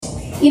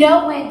You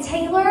know, when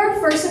Taylor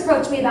first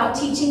approached me about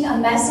teaching a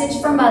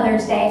message for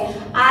Mother's Day,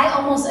 I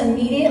almost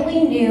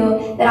immediately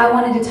knew that I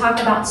wanted to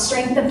talk about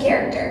strength of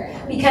character,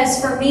 because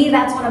for me,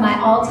 that's one of my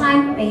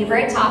all-time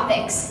favorite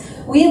topics.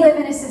 We live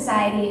in a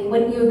society,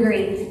 wouldn't you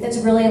agree, that's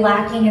really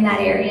lacking in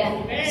that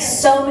area.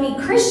 So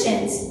many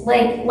Christians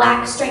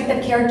lack strength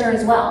of character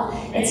as well.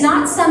 It's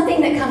not something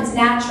that comes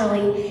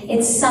naturally,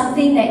 it's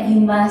something that you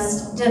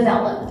must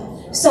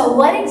develop. So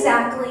what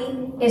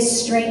exactly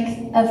is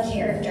strength of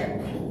character?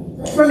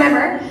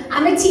 Remember,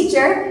 I'm a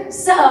teacher,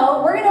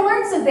 so we're going to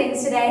learn some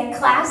things today.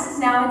 Class is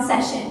now in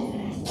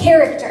session.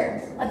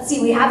 Character. Let's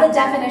see, we have a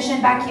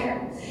definition back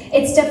here.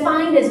 It's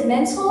defined as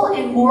mental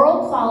and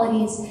moral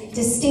qualities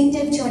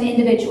distinctive to an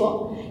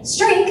individual.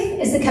 Strength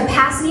is the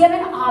capacity of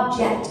an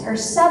object or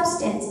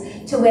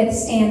substance to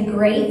withstand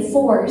great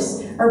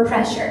force or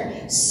pressure.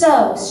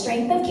 So,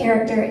 strength of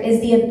character is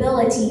the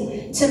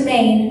ability to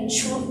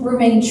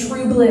remain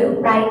true blue,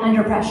 right,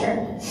 under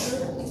pressure.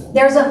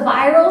 There's a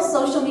viral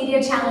social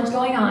media challenge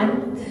going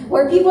on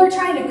where people are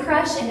trying to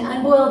crush an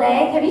unboiled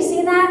egg. Have you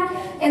seen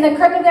that? In the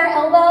crook of their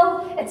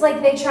elbow, it's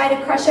like they try to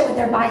crush it with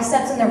their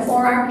biceps and their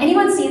forearm.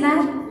 Anyone seen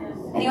that?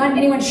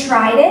 Anyone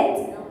tried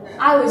it?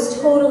 I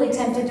was totally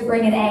tempted to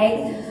bring an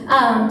egg,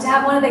 to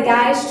have one of the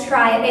guys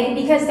try it,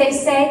 because they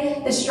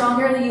say the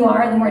stronger you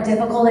are, the more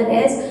difficult it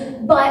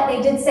is. But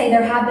they did say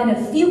there have been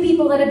a few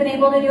people that have been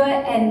able to do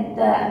it, and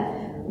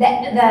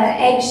the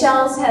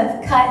eggshells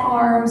have cut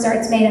arms or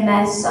it's made a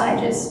mess, so I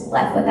just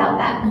left without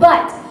that.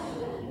 But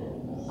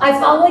I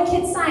follow a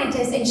kid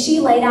scientist, and she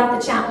laid out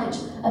the challenge.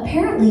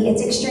 Apparently,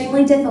 it's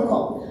extremely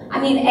difficult. I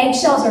mean,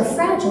 eggshells are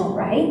fragile,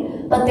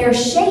 right? But their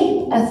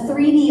shape, a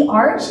 3D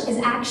arch, is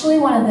actually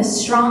one of the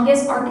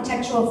strongest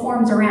architectural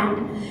forms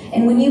around.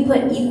 And when you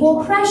put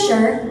equal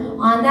pressure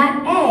on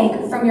that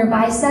egg from your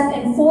bicep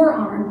and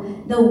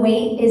forearm, the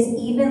weight is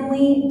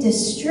evenly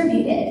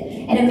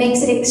distributed, and it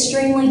makes it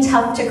extremely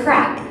tough to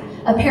crack.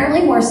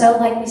 Apparently more so,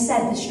 like we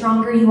said, the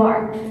stronger you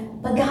are.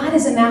 But God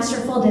is a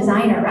masterful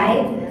designer,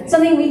 right?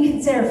 Something we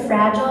consider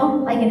fragile,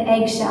 like an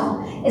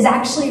eggshell, is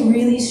actually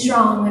really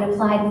strong when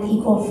applied with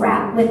equal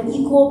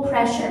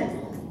pressure.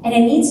 And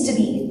it needs to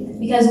be,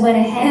 because when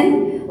a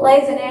hen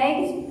lays an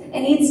egg,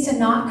 it needs to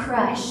not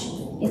crush.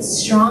 It's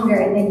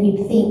stronger than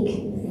you'd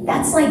think.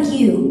 That's like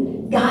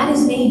you. God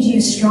has made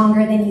you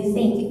stronger than you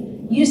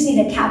think. You just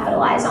need to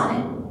capitalize on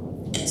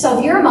it. So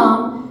if you're a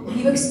mom,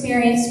 you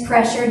experience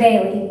pressure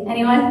daily.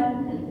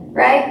 Anyone?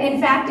 Right? In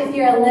fact, if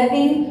you're a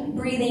living,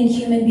 breathing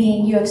human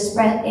being, you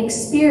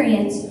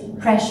experience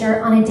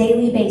pressure on a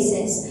daily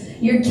basis.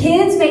 Your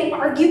kids may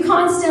argue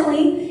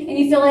constantly, and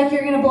you feel like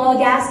you're going to blow a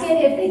gasket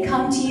if they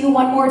come to you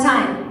one more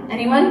time.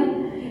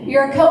 Anyone?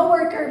 Your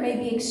coworker may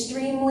be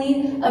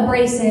extremely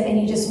abrasive, and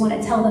you just want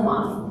to tell them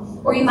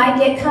off. Or you might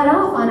get cut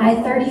off on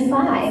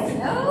I-35.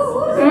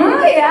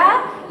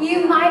 Yeah.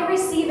 You might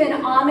receive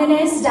an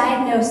ominous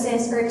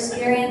diagnosis or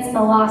experience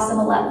the loss of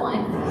a loved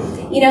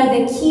one. You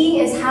know, the key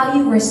is how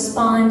you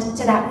respond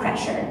to that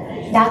pressure.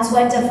 That's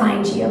what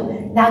defines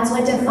you. That's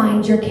what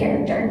defines your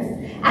character.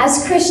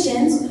 As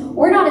Christians,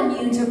 we're not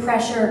immune to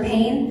pressure or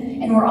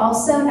pain, and we're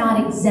also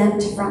not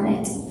exempt from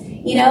it.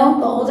 You know,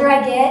 the older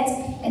I get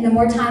and the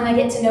more time I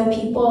get to know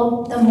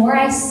people, the more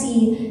I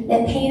see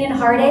that pain and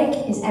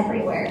heartache is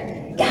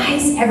everywhere.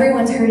 Guys,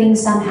 everyone's hurting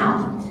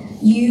somehow.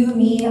 You,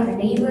 me, our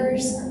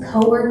neighbors, our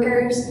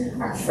coworkers,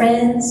 our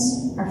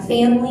friends, our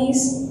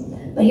families.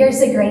 But here's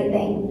the great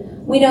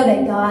thing. We know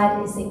that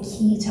God is the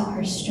key to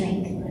our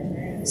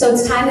strength. So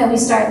it's time that we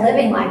start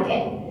living like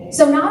it.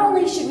 So not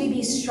only should we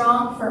be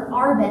strong for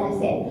our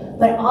benefit,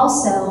 but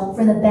also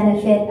for the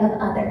benefit of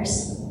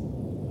others.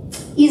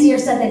 Easier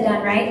said than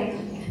done, right?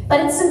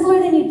 But it's simpler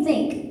than you'd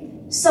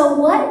think. So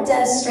what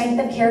does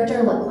strength of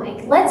character look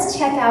like? Let's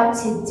check out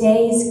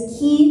today's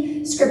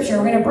key scripture.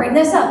 We're going to bring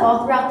this up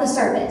all throughout the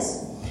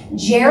service.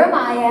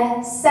 Jeremiah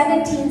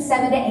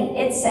 17:7-8.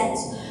 It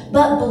says,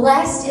 "But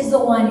blessed is the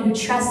one who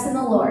trusts in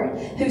the Lord,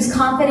 whose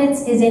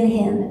confidence is in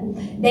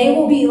him. They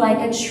will be like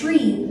a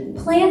tree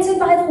planted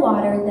by the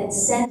water that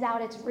sends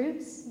out its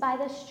roots by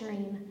the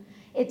stream.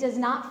 It does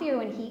not fear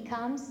when heat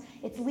comes.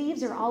 Its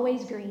leaves are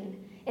always green.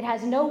 It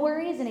has no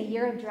worries in a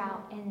year of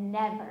drought and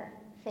never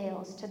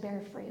fails to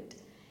bear fruit."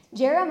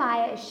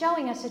 Jeremiah is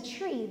showing us a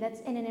tree that's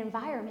in an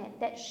environment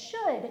that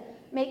should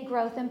make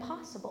growth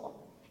impossible.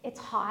 It's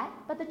hot,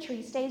 but the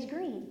tree stays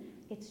green.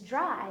 It's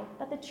dry,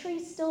 but the tree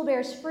still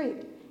bears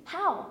fruit.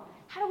 How?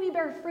 How do we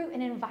bear fruit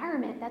in an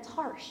environment that's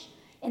harsh?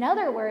 In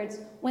other words,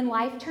 when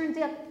life turns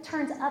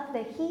up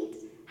the heat,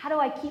 how do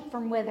I keep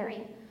from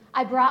withering?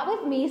 I brought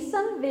with me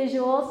some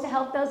visuals to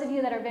help those of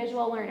you that are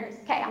visual learners.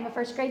 Okay, I'm a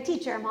first grade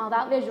teacher. I'm all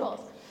about visuals.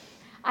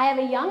 I have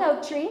a young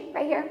oak tree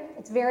right here.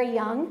 It's very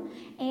young.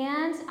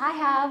 And I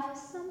have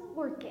some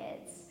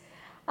orchids.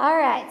 All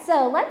right,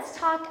 so let's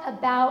talk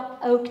about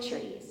oak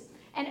trees.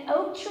 An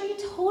oak tree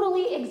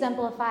totally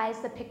exemplifies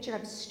the picture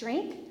of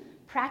strength,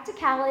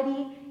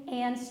 practicality,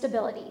 and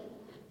stability.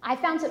 I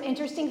found some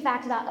interesting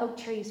facts about oak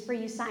trees for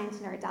you science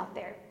nerds out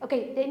there.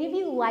 Okay, do any of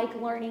you like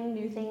learning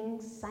new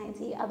things,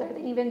 sciencey, other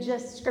than even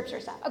just scripture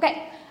stuff?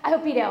 Okay, I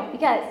hope you do,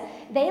 because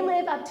they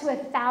live up to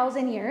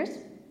 1,000 years.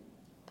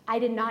 I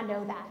did not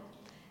know that.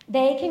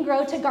 They can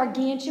grow to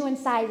gargantuan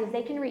sizes.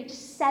 They can reach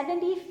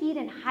 70 feet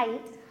in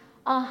height,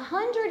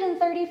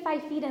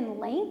 135 feet in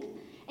length,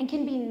 and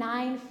can be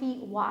 9 feet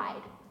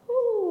wide.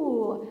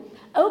 Ooh.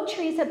 Oak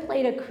trees have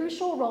played a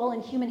crucial role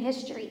in human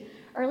history.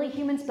 Early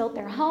humans built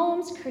their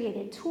homes,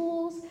 created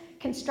tools,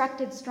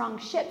 constructed strong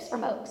ships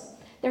from oaks.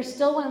 They're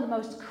still one of the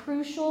most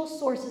crucial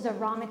sources of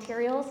raw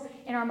materials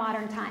in our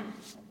modern time.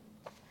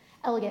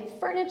 Elegant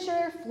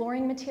furniture,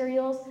 flooring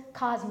materials,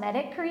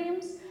 cosmetic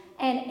creams,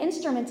 and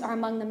instruments are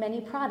among the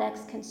many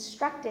products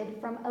constructed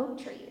from oak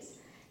trees.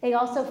 They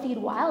also feed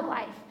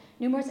wildlife.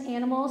 Numerous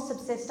animals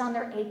subsist on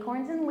their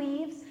acorns and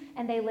leaves,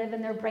 and they live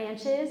in their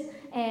branches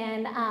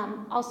and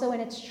also in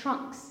its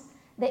trunks.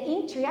 The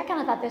ink tree, I kind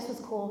of thought this was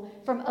cool,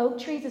 from oak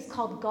trees is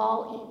called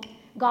gall ink.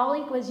 Gall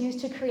ink was used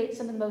to create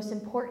some of the most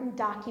important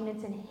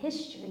documents in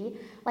history,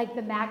 like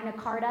the Magna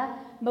Carta,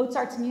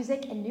 Mozart's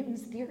music, and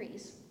Newton's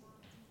theories.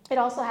 It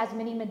also has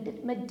many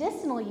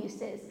medicinal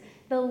uses.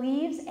 The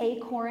leaves,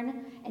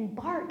 acorn, and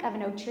bark of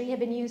an oak tree have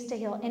been used to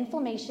heal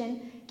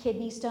inflammation,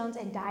 kidney stones,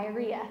 and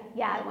diarrhea.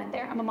 Yeah, I went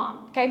there. I'm a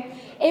mom, okay?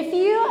 If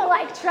you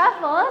like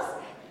truffles,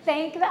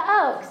 thank the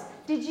oaks.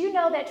 Did you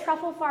know that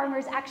truffle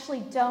farmers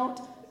actually don't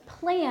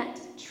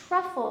plant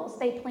truffles?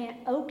 They plant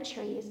oak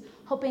trees,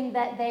 hoping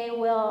that they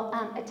will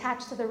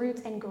attach to the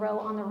roots and grow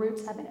on the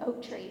roots of an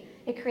oak tree.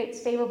 It creates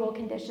favorable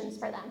conditions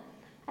for them.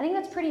 I think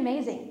that's pretty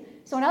amazing.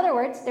 So in other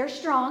words, they're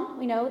strong,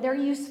 we know, they're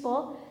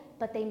useful,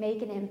 but they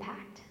make an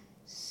impact.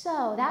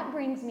 So that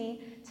brings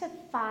me to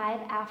 5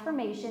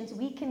 affirmations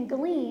we can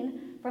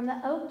glean from the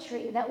oak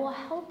tree that will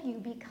help you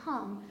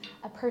become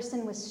a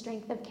person with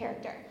strength of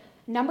character.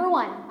 Number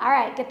 1, all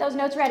right, get those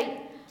notes ready.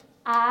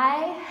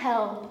 I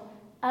help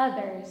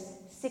others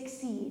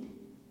succeed.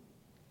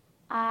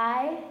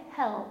 I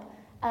help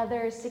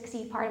others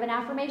succeed. Part of an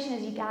affirmation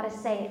is you got to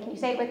say it. Can you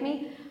say it with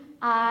me?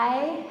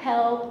 I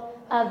help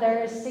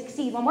others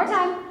succeed. One more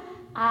time.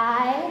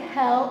 I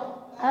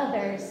help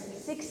others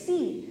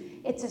succeed.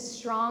 It's a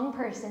strong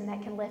person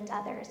that can lift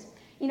others.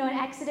 You know, in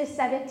Exodus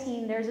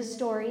 17, there's a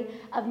story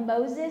of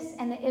Moses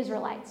and the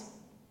Israelites.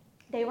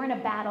 They were in a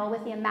battle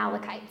with the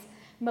Amalekites.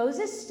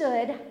 Moses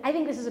stood, I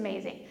think this is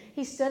amazing.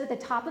 He stood at the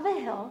top of a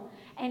hill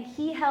and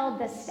he held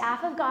the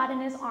staff of God in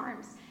his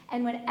arms.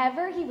 And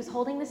whenever he was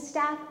holding the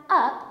staff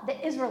up,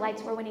 the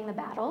Israelites were winning the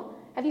battle.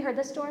 Have you heard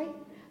this story?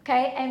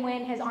 Okay, and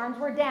when his arms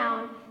were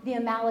down, the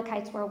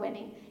Amalekites were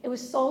winning. It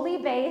was solely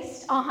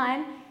based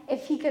on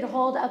if he could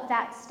hold up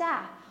that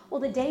staff. Well,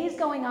 the day's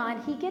going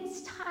on, he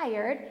gets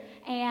tired,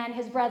 and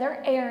his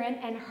brother Aaron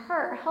and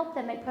Hur help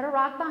them. They put a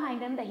rock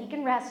behind him that he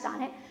can rest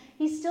on it.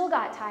 He still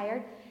got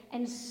tired,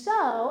 and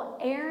so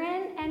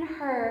Aaron and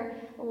Hur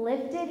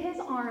lifted his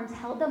arms,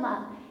 held them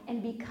up,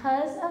 and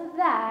because of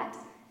that,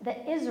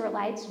 the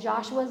Israelites,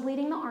 Joshua's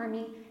leading the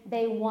army,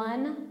 they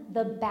won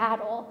the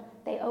battle.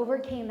 They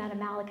overcame that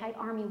Amalekite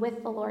army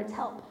with the Lord's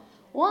help.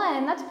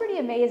 One, that's pretty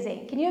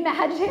amazing. Can you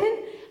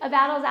imagine a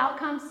battle's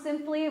outcome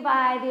simply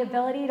by the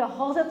ability to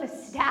hold up a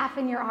staff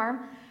in your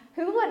arm?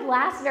 Who would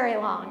last very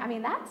long? I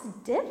mean, that's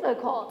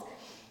difficult.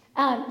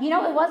 You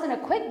know, it wasn't a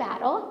quick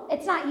battle.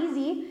 It's not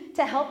easy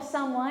to help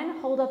someone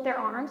hold up their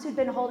arms who'd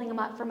been holding them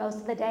up for most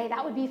of the day.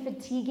 That would be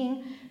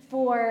fatiguing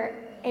for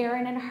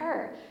Aaron and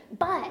Hur.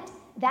 But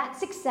that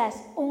success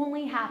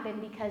only happened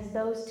because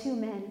those 2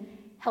 men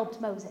helped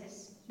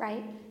Moses,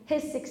 right?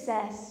 His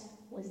success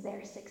was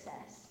their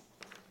success.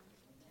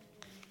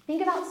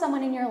 Think about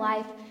someone in your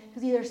life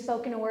who's either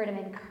spoken a word of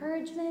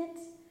encouragement,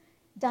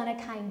 done a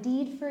kind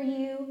deed for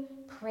you,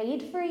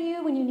 prayed for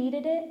you when you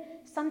needed it.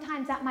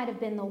 Sometimes that might have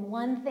been the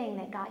one thing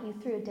that got you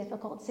through a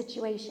difficult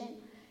situation.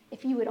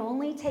 If you would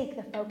only take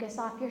the focus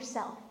off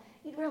yourself,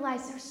 you'd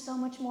realize there's so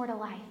much more to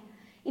life.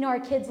 You know, our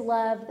kids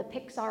love the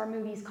Pixar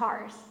movies,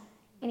 Cars.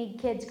 Any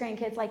kids,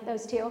 grandkids like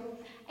those too?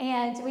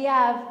 And we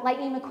have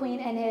Lightning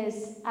McQueen and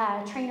his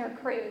trainer,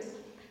 Cruz.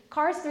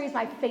 Cars 3 is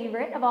my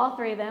favorite of all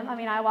 3 of them. I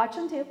mean, I watch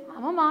them too.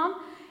 I'm a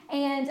mom.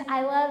 And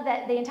I love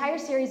that the entire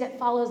series, it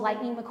follows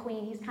Lightning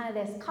McQueen. He's kind of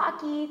this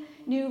cocky,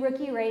 new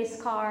rookie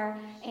race car,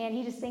 and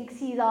he just thinks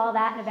he's all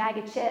that in a bag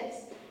of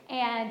chips.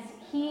 And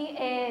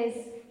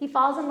he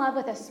falls in love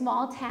with a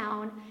small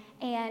town,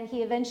 and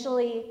he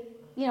eventually,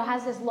 you know,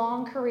 has this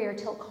long career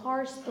till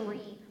Cars 3.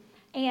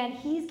 And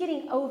he's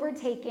getting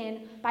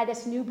overtaken by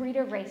this new breed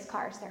of race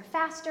cars. They're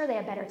faster, they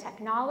have better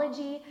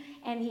technology,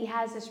 and he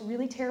has this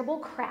really terrible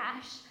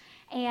crash.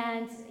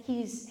 And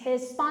his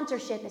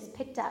sponsorship is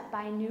picked up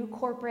by a new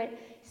corporate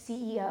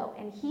CEO,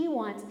 and he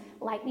wants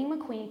Lightning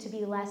McQueen to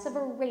be less of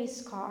a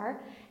race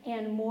car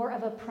and more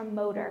of a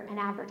promoter, an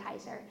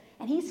advertiser.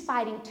 And he's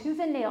fighting tooth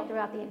and nail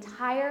throughout the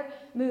entire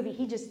movie.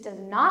 He just does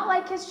not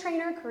like his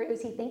trainer,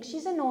 Cruz. He thinks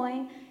she's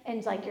annoying and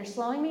is like, you're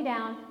slowing me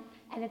down.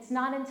 And it's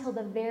not until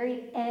the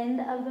very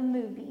end of the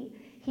movie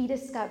he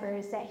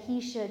discovers that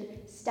he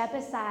should step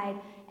aside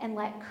and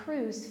let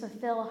Cruz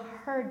fulfill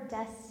her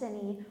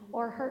destiny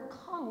or her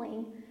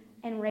calling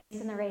and race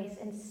in the race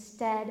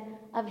instead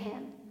of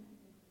him.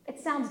 It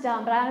sounds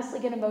dumb, but I honestly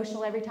get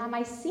emotional every time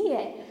I see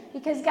it.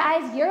 Because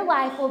guys, your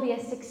life will be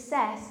a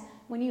success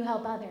when you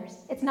help others.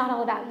 It's not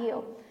all about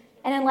you.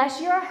 And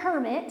unless you're a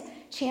hermit,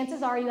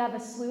 chances are you have a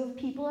slew of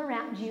people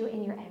around you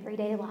in your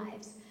everyday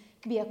lives.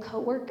 It could be a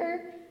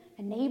coworker,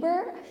 a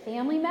neighbor, a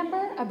family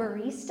member, a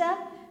barista,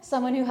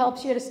 someone who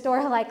helps you at a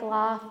store like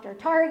Loft or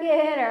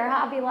Target or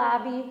Hobby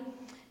Lobby.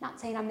 Not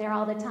saying I'm there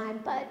all the time,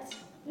 but,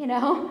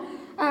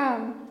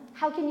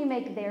 how can you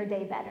make their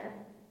day better?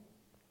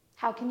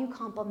 How can you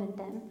compliment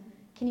them?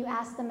 Can you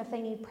ask them if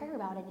they need prayer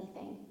about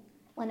anything?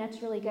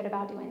 Lynette's really good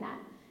about doing that.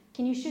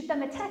 Can you shoot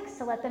them a text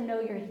to let them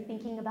know you're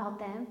thinking about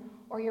them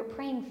or you're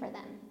praying for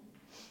them?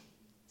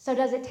 So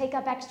does it take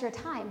up extra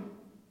time?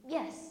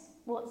 Yes.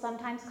 Will it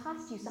sometimes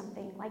cost you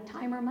something like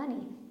time or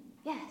money?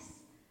 Yes,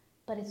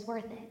 but it's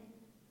worth it.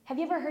 Have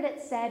you ever heard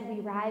it said, we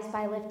rise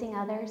by lifting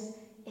others?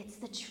 It's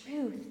the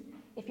truth.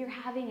 If you're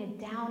having a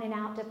down and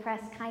out,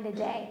 depressed kind of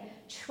day,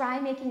 try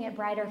making it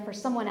brighter for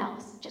someone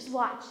else. Just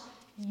watch.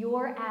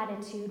 Your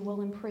attitude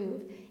will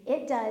improve.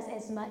 It does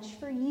as much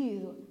for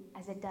you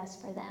as it does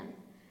for them.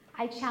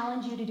 I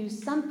challenge you to do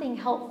something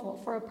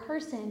helpful for a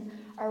person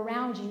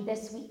around you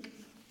this week.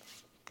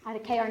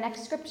 Okay, our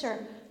next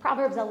scripture,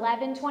 Proverbs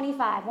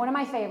 11:25, one of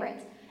my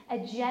favorites. A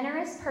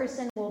generous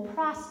person will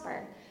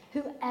prosper.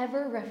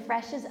 Whoever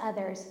refreshes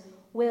others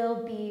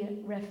will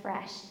be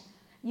refreshed.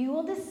 You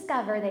will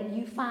discover that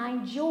you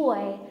find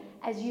joy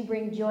as you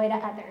bring joy to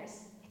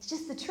others. It's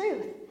just the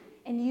truth,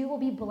 and you will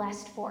be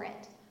blessed for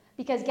it.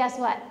 Because guess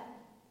what?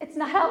 It's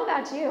not all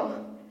about you.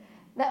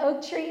 The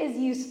oak tree is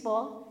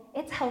useful,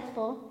 it's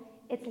helpful,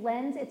 it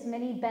lends its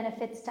many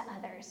benefits to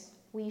others.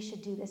 We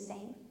should do the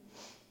same.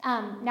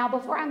 Now,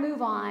 before I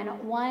move on,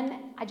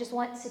 I just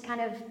want to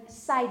kind of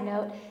side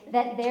note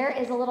that there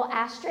is a little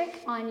asterisk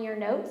on your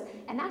notes,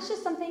 and that's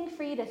just something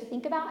for you to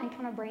think about and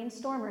kind of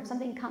brainstorm, or if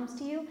something comes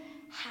to you,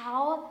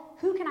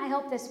 who can I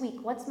help this week?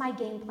 What's my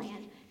game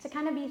plan? To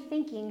kind of be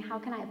thinking, how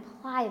can I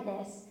apply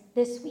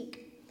this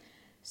week?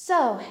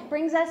 So, it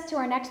brings us to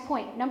our next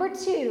point. Number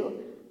 2,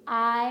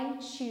 I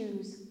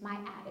choose my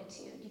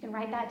attitude. You can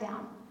write that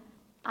down.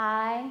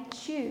 I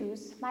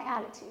choose my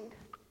attitude.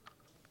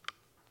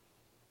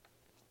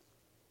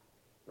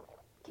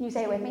 Can you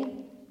say it with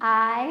me?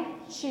 I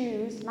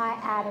choose my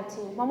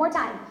attitude. One more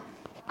time.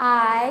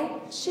 I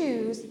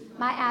choose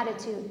my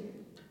attitude.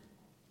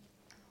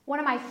 One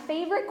of my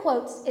favorite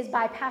quotes is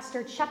by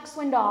Pastor Chuck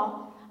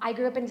Swindoll. I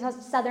grew up in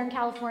Southern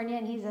California,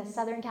 and he's a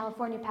Southern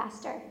California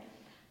pastor.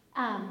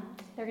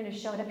 They're going to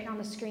show it up here on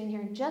the screen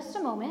here in just a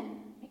moment.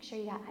 Make sure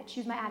you got I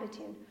choose my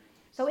attitude.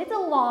 So it's a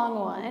long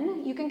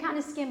one. You can kind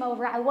of skim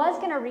over. I was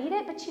going to read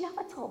it, but it's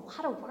a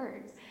lot of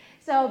words.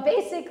 So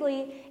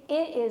basically,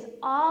 it is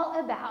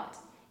all about,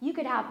 you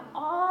could have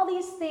all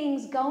these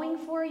things going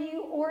for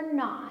you or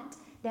not,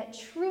 that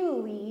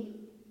truly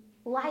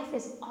life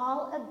is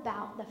all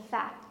about the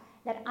fact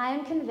that I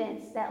am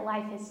convinced that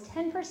life is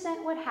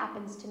 10% what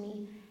happens to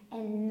me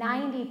and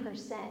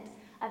 90%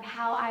 of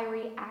how I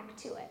react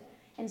to it.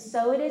 And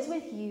so it is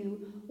with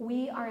you.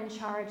 We are in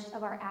charge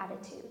of our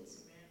attitudes.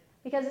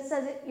 Because it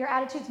says that your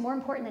attitude's more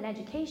important than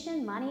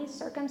education, money,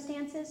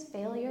 circumstances,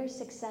 failures,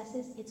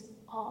 successes. It's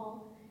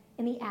all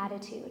in the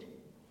attitude.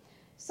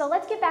 So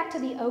let's get back to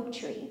the oak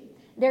tree.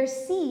 Their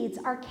seeds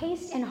are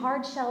cased in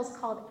hard shells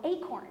called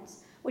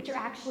acorns, which are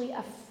actually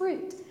a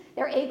fruit.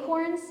 Their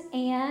acorns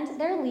and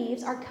their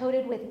leaves are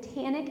coated with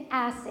tannic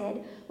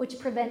acid, which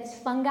prevents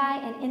fungi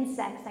and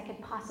insects that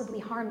could possibly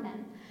harm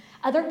them.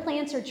 Other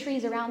plants or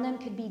trees around them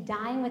could be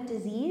dying with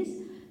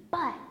disease,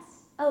 but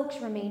oaks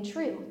remain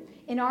true.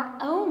 In our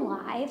own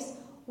lives,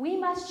 we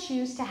must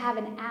choose to have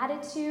an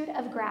attitude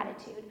of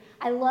gratitude.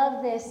 I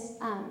love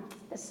this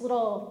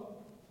little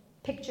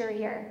picture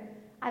here.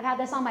 I've had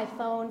this on my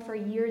phone for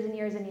years and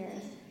years and years.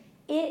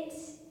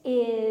 This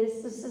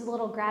is a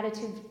little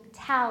gratitude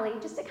tally,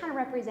 just to kind of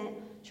represent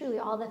truly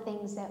all the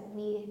things that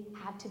we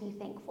have to be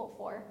thankful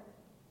for.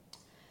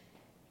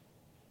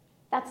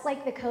 That's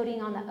like the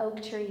coating on the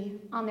oak tree,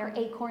 on their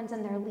acorns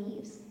and their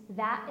leaves.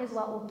 That is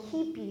what will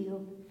keep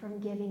you from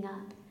giving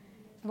up,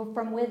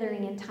 from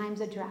withering in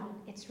times of drought.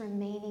 It's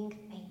remaining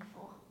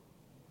thankful.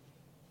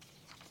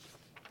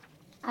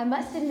 I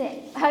must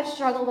admit, I've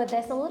struggled with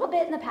this a little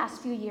bit in the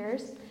past few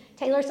years.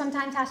 Taylor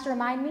sometimes has to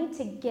remind me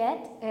to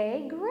get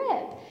a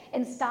grip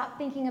and stop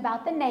thinking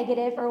about the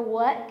negative or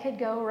what could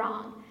go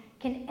wrong.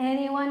 Can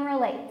anyone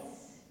relate?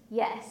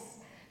 Yes.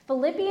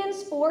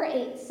 Philippians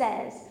 4:8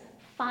 says,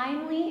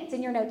 finally, it's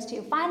in your notes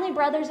too, finally,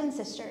 brothers and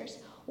sisters,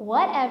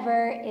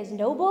 whatever is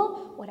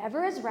noble,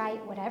 whatever is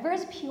right, whatever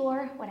is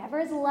pure, whatever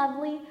is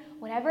lovely,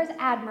 whatever is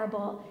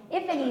admirable,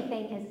 if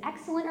anything is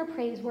excellent or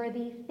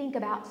praiseworthy, think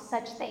about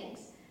such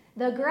things.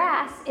 The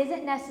grass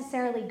isn't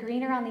necessarily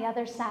greener on the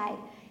other side.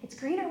 It's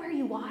greener where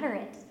you water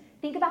it.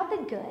 Think about the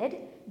good.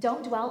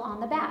 Don't dwell on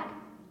the bad.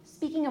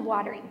 Speaking of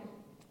watering,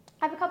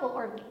 I have a couple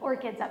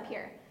orchids up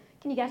here.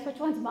 Can you guess which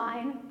one's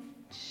mine?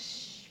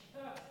 Shh.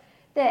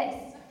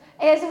 This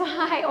is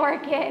my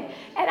orchid.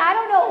 And I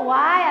don't know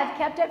why I've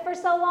kept it for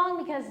so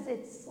long because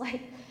it's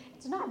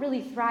not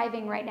really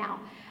thriving right now.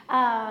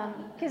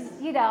 Because,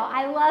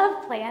 I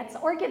love plants.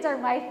 Orchids are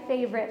my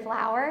favorite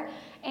flower.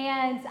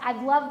 And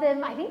I've loved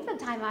them, I think, from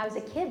the time I was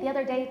a kid. The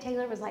other day,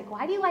 Taylor was like,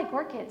 why do you like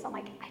orchids? I'm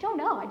like, I don't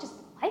know. I just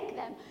like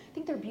them. I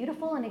think they're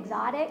beautiful and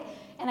exotic.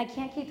 And I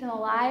can't keep them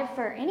alive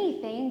for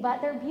anything,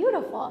 but they're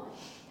beautiful.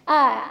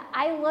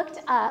 I looked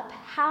up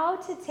how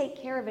to take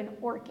care of an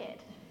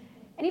orchid.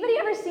 Anybody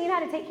ever seen how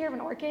to take care of an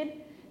orchid?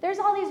 There's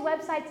all these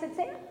websites that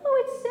say,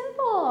 oh, it's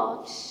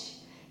simple. Shh.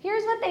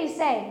 Here's what they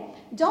say.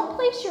 Don't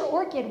place your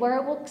orchid where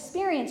it will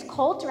experience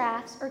cold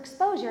drafts or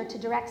exposure to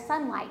direct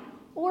sunlight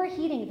or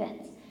heating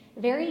vents.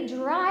 Very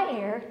dry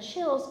air,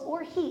 chills,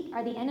 or heat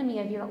are the enemy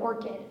of your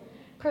orchid.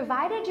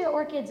 Provided your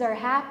orchids are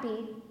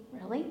happy,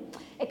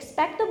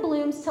 expect the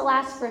blooms to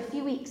last for a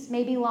few weeks,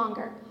 maybe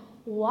longer.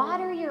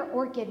 Water your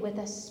orchid with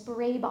a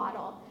spray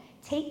bottle.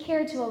 Take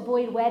care to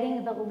avoid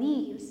wetting the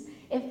leaves.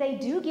 If they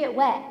do get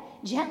wet,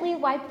 gently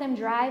wipe them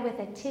dry with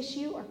a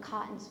tissue or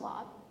cotton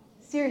swab.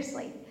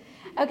 Seriously.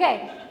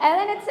 Okay, and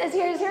then it says,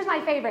 here's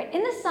my favorite.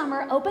 In the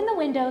summer, open the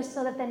windows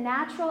so that the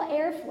natural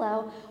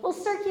airflow will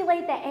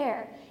circulate the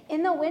air.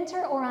 In the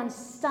winter or in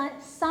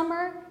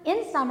summer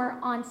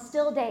on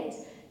still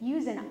days,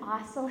 use an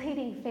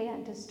oscillating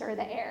fan to stir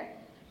the air.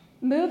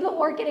 Move the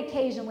orchid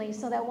occasionally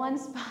so that one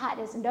spot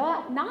is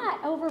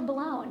not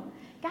overblown.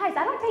 Guys,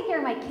 I don't take care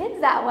of my kids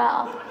that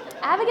well.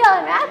 Abigail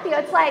and Matthew,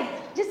 it's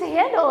like, just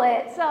handle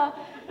it. So,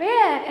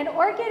 man, an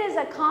orchid is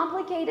a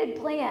complicated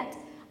plant.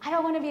 I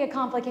don't want to be a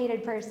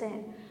complicated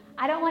person.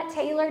 I don't want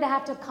Taylor to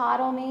have to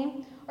coddle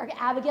me or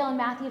Abigail and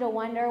Matthew to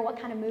wonder what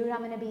kind of mood I'm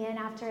going to be in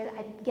after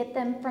I get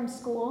them from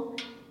school.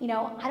 I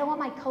don't want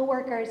my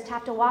coworkers to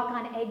have to walk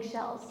on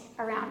eggshells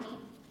around me.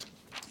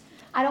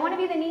 I don't want to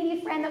be the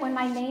needy friend that when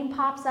my name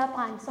pops up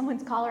on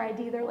someone's caller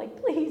ID, they're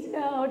like, please,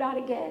 no, not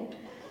again.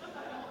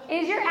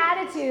 Is your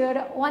attitude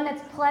one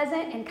that's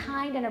pleasant and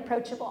kind and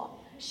approachable?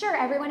 Sure,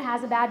 everyone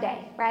has a bad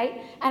day,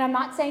 right? And I'm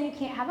not saying you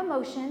can't have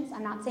emotions.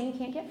 I'm not saying you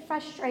can't get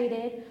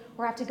frustrated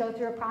or have to go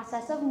through a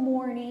process of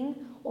mourning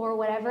or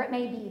whatever it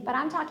may be. But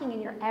I'm talking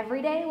in your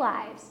everyday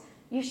lives,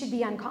 you should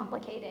be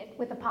uncomplicated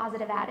with a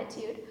positive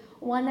attitude,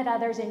 one that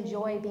others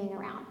enjoy being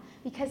around.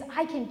 Because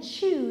I can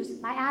choose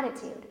my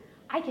attitude.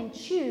 I can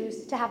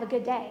choose to have a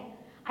good day.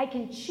 I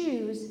can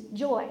choose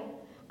joy.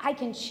 I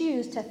can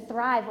choose to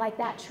thrive like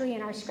that tree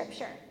in our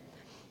scripture.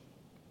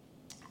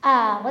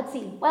 Let's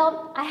see.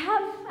 Well, I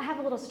have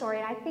a little story,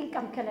 and I think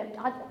I'm gonna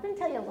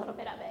tell you a little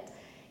bit of it.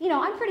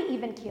 I'm pretty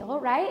even keel,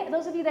 right?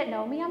 Those of you that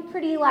know me, I'm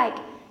pretty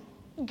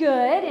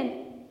good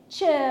and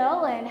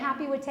chill and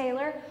happy with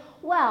Taylor.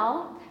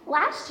 Well,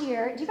 last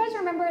year, do you guys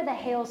remember the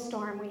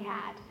hailstorm we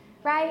had?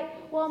 Right?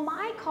 Well,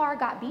 my car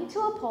got beat to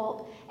a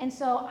pulp, and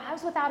so I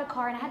was without a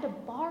car, and I had to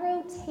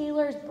borrow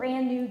Taylor's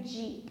brand new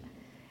Jeep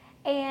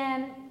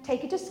and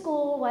take it to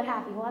school, what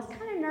have you. Well, I was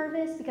kind of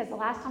nervous because the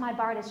last time I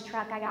borrowed his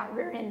truck, I got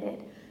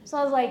rear-ended. So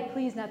I was like,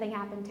 please, nothing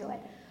happened to it.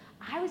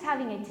 I was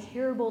having a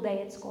terrible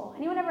day at school.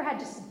 Anyone ever had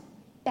just a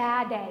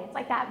bad day? It's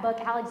like that book,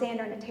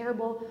 Alexander, and a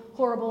terrible,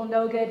 horrible,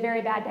 no good,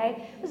 very bad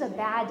day. It was a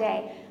bad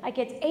day.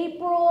 It's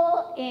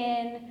April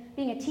in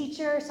being a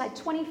teacher, so I had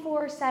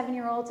 24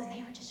 7-year-olds, and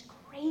they were just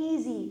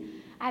crazy.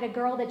 I had a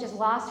girl that just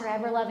lost her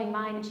ever-loving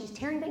mind, and she's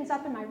tearing things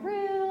up in my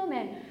room,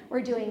 and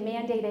we're doing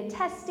mandated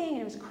testing,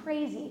 and it was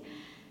crazy.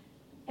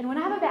 And when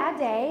I have a bad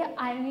day,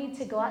 I need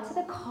to go out to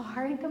the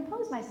car and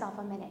compose myself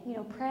a minute,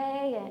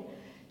 pray and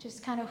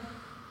just kind of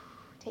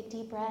take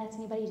deep breaths.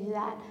 Anybody do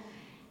that?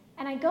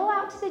 And I go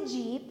out to the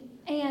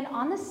Jeep, and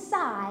on the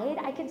side,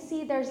 I can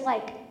see there's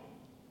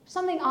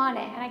something on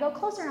it. And I go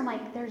closer, and I'm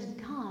like, there's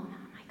gum.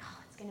 I'm like, oh,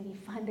 it's going to be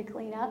fun to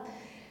clean up.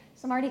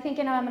 So I'm already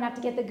thinking, I'm going to have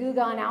to get the Goo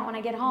Gone out when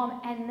I get home.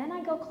 And then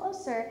I go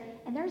closer,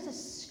 and there's a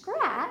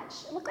scratch.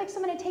 It looked like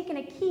someone had taken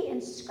a key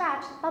and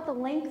scratched about the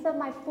length of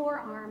my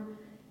forearm.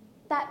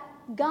 That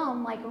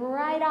gum,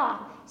 right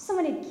off.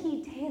 Someone had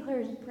keyed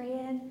Taylor's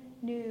brand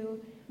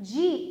new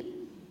Jeep.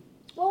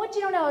 Well, what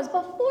you don't know is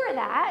before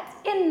that,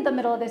 in the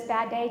middle of this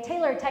bad day,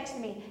 Taylor texted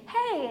me,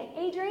 hey,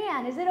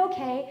 Adrianne, is it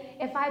okay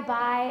if I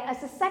buy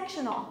us a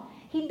sectional?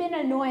 He'd been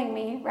annoying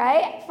me,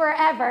 right,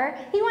 forever.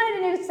 He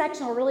wanted a new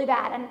sectional really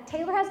bad, and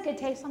Taylor has good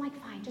taste, so I'm like,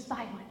 fine, just buy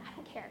one. I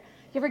don't care.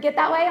 You ever get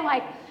that way? I'm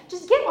like,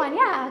 just get one.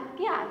 Yeah,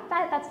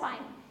 that's fine.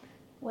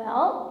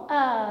 Well,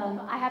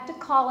 I have to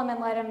call him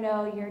and let him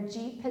know your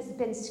Jeep has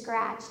been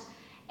scratched.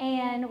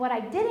 And what I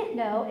didn't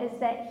know is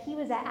that he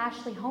was at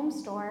Ashley Home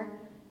Store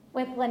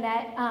with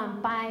Lynette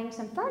buying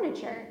some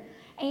furniture.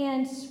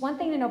 And one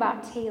thing to know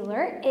about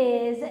Taylor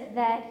is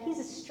that he's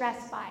a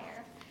stress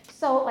buyer.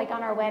 So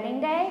on our wedding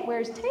day,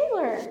 where's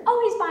Taylor?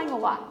 Oh, he's buying a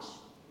watch.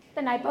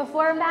 The night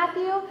before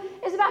Matthew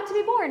is about to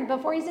be born,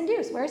 before he's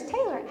induced, where's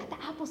Taylor? At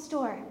the Apple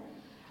store.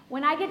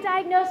 When I get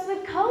diagnosed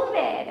with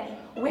COVID,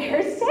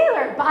 where's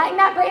Taylor? Buying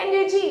that brand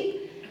new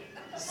Jeep.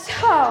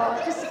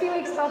 So, just a few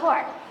weeks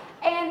before.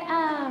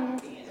 And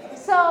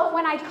So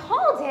when I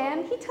called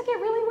him, he took it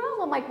really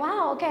well. I'm like,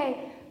 wow,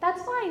 okay,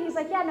 that's fine. He's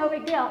like, yeah, no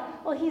big deal.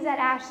 Well, he's at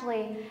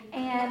Ashley,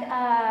 and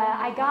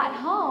I got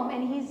home,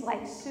 and he's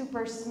like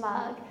super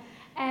smug.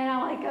 And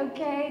I'm like,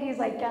 okay. And he's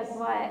like, guess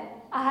what?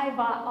 I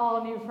bought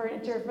all new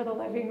furniture for the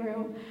living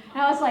room.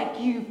 And I was like,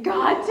 you've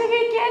got to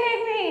be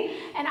kidding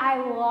me. And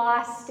I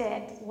lost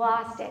it.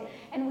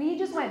 And we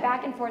just went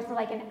back and forth for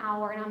like an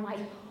hour, and I'm like,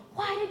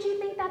 why did you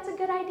think that's a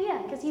good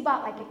idea? Because he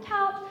bought like a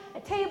couch,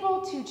 a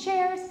table, 2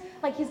 chairs,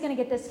 like he's gonna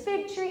get this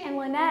fig tree. And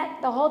Lynette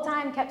the whole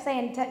time kept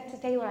saying to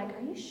Taylor, like,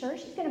 are you sure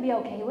she's gonna be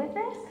okay with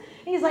this?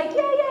 And he's like,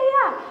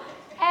 yeah.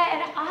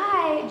 And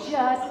I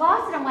just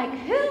lost it. I'm like,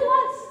 who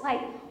wants,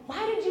 like,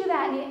 why did you do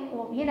that? And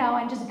well, you know,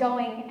 I'm just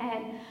going,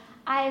 and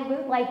I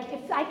would, like,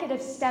 if I could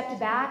have stepped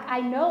back,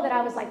 I know that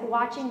I was like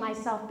watching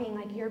myself being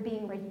like, you're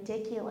being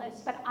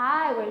ridiculous. But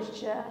I was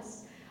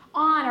just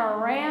on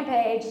a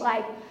rampage,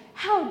 like,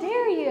 how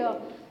dare you?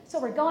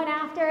 So we're going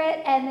after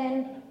it, and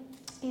then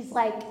he's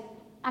like,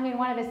 I mean,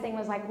 one of his things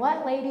was like,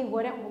 what lady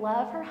wouldn't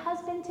love her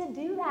husband to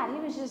do that? He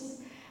was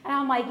just, and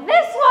I'm like,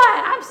 this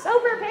one, I'm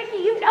super picky,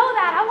 you know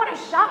that, I want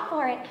to shop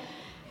for it.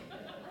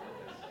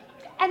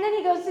 And then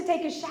he goes to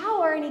take a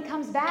shower, and he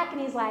comes back,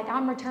 and he's like,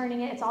 I'm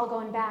returning it, it's all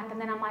going back.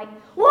 And then I'm like,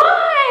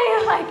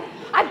 why? Like,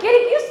 I'm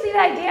getting used to the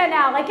idea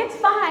now, like, it's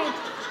fine.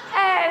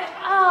 And,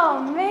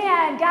 oh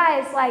man,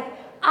 guys, like,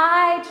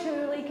 I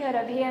truly could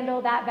have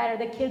handled that better.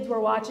 The kids were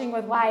watching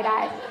with wide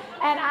eyes,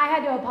 and I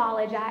had to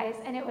apologize.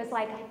 And it was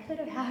like, I could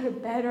have had a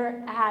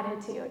better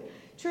attitude.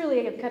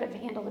 Truly, I could have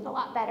handled it a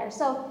lot better.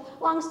 So,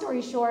 long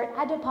story short,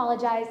 I had to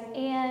apologize,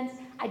 and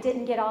I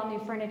didn't get all new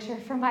furniture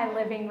for my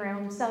living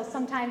room. So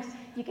sometimes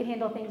you can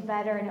handle things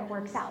better, and it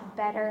works out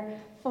better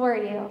for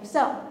you.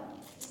 So,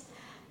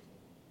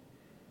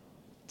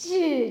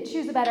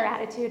 choose a better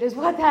attitude is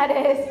what that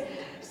is.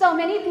 So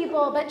many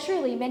people, but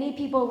truly, many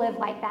people live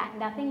like that.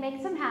 Nothing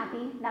makes them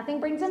happy. Nothing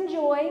brings them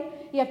joy.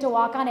 You have to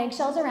walk on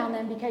eggshells around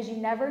them because you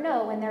never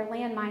know when their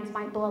landmines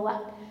might blow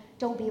up.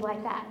 Don't be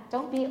like that.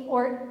 Don't be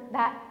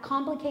that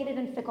complicated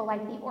and fickle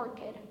like the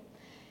orchid.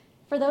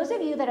 For those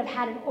of you that have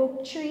had an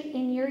oak tree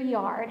in your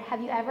yard,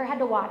 have you ever had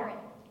to water it?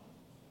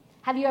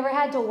 Have you ever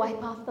had to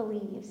wipe off the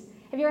leaves?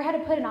 Have you ever had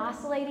to put an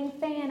oscillating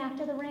fan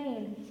after the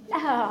rain?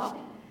 No.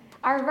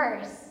 Our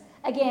verse,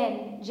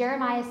 again,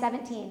 Jeremiah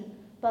 17.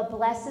 But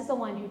blessed is the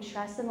one who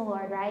trusts in the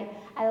Lord, right?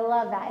 I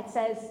love that. It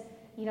says,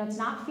 you know, it's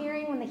not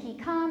fearing when the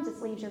heat comes. Its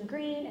leaves are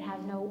green. It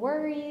has no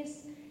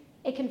worries.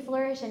 It can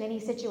flourish in any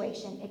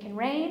situation. It can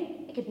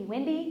rain. It can be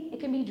windy. It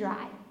can be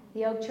dry.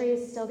 The oak tree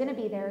is still going to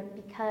be there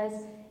because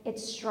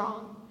it's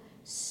strong.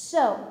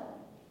 So,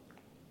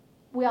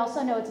 we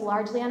also know it's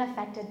largely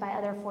unaffected by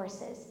other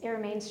forces. It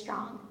remains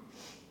strong.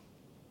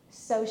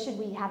 So should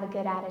we have a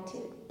good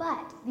attitude.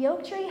 But the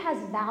oak tree has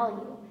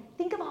value.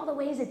 Think of all the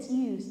ways it's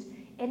used.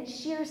 In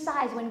its sheer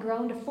size when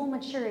grown to full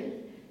maturity,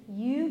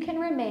 you can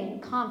remain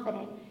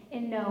confident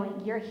in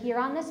knowing you're here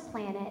on this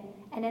planet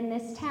and in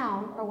this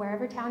town, or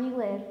wherever town you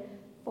live,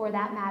 for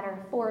that matter,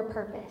 for a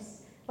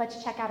purpose.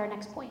 Let's check out our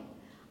next point.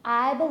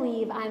 I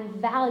believe I'm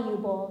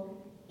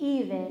valuable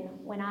even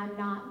when I'm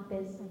not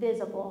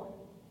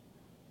visible.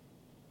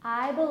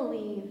 I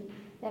believe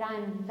that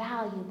I'm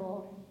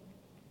valuable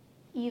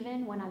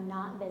even when I'm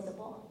not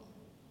visible.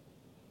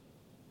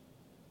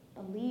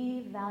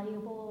 Believe,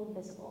 valuable,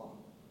 visible.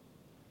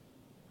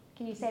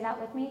 Can you say that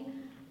with me?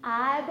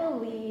 I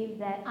believe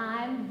that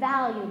I'm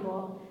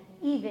valuable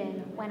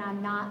even when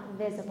I'm not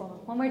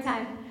visible. One more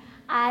time.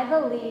 I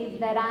believe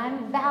that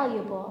I'm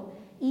valuable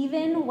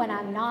even when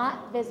I'm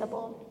not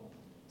visible.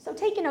 So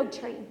take an oak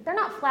tree. They're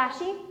not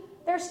flashy.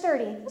 They're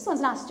sturdy. This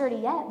one's not sturdy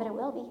yet, but it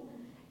will be,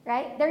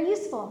 right? They're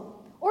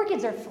useful.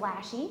 Orchids are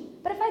flashy,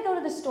 but if I go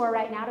to the store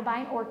right now to buy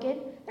an orchid,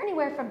 they're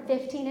anywhere from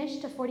 $15-ish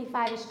to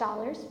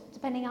 $45-ish,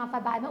 depending on if I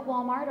buy them at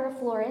Walmart or a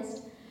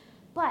florist.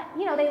 But,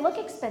 you know, they look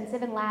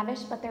expensive and lavish,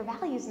 but their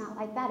value's not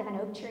like that of an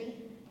oak tree.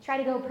 Try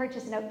to go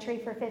purchase an oak tree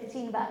for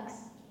 $15.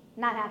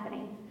 Not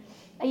happening.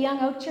 A young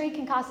oak tree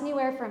can cost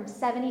anywhere from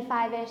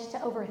 $75-ish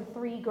to over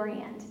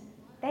 $3,000.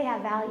 They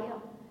have value.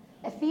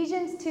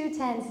 Ephesians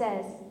 2:10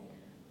 says,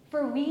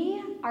 for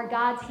we are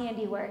God's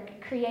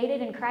handiwork, created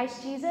in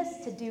Christ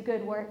Jesus to do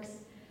good works,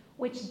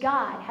 which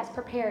God has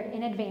prepared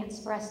in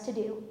advance for us to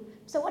do.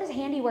 So what does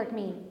handiwork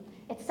mean?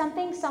 It's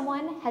something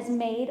someone has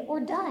made or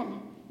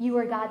done. You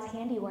are God's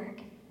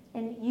handiwork,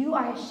 and you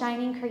are his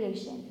shining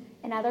creation.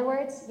 In other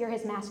words, you're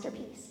his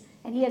masterpiece,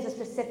 and he has a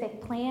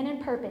specific plan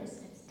and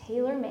purpose. It's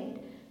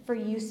tailor-made for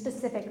you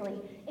specifically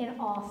in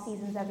all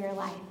seasons of your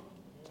life.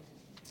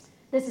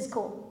 This is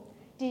cool.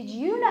 Did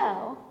you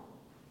know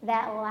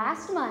that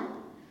last month,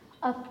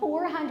 a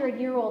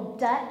 400-year-old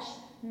Dutch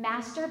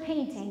master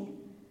painting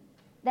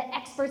that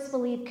experts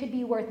believe could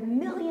be worth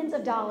millions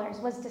of dollars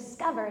was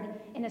discovered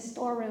in a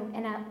storeroom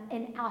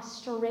in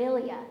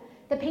Australia?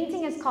 The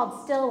painting is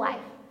called Still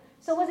Life.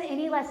 So was it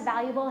any less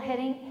valuable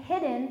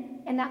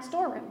hidden in that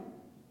storeroom?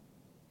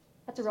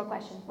 That's a real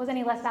question. Was it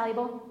any less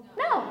valuable?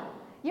 No.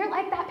 You're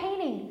like that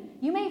painting.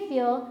 You may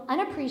feel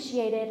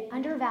unappreciated,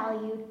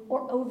 undervalued,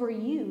 or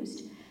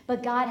overused,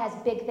 but God has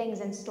big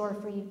things in store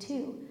for you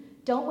too.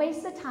 Don't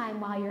waste the time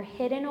while you're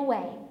hidden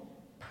away.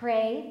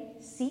 Pray,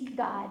 seek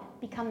God,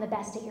 become the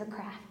best at your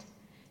craft.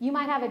 You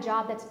might have a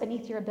job that's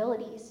beneath your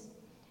abilities.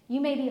 You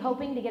may be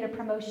hoping to get a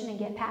promotion and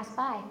get passed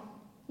by.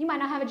 You might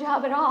not have a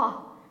job at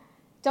all.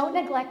 Don't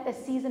neglect the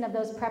season of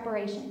those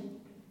preparation.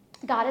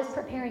 God is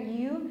preparing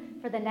you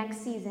for the next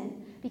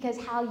season, because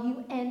how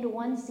you end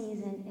one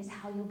season is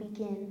how you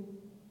begin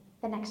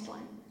the next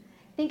one.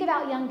 Think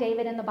about young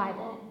David in the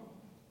Bible.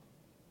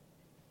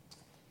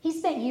 He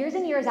spent years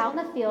and years out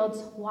in the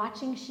fields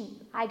watching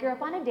sheep. I grew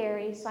up on a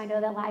dairy, so I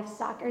know that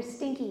livestock are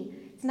stinky.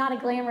 It's not a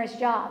glamorous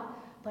job.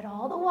 But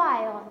all the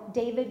while,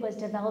 David was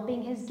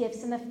developing his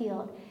gifts in the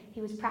field.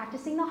 He was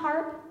practicing the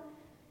harp.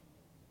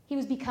 He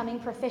was becoming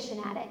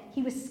proficient at it.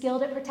 He was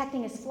skilled at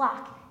protecting his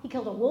flock. He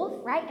killed a wolf,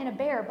 right, and a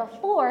bear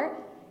before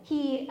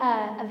he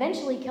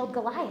eventually killed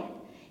Goliath.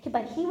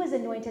 But he was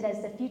anointed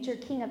as the future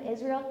king of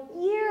Israel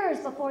years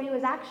before he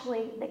was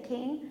actually the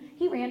king.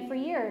 He ran for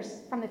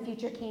years from the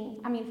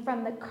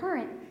from the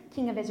current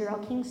king of Israel,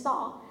 King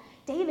Saul.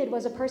 David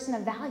was a person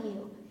of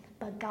value,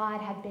 but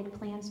God had big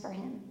plans for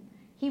him.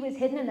 He was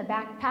hidden in the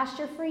back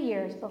pasture for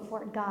years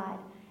before God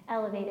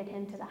elevated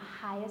him to the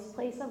highest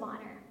place of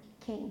honor,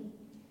 king.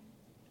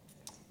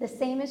 The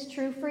same is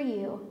true for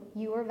you.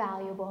 You are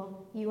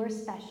valuable. You are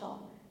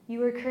special.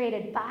 You were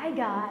created by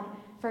God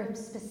for a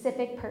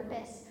specific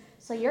purpose.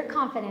 So your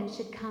confidence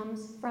should come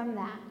from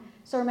that.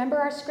 So remember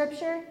our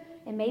scripture.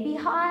 It may be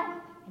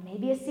hot, it may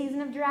be a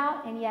season of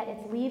drought, and yet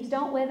its leaves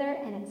don't wither,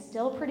 and it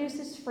still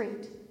produces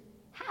fruit.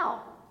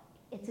 How?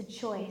 It's a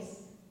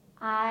choice.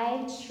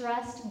 I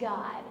trust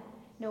God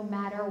no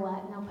matter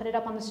what. And I'll put it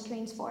up on the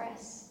screens for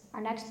us.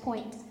 Our next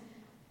point.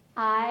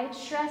 I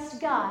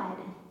trust God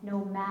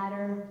no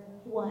matter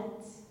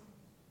what.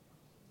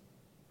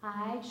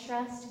 I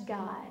trust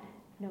God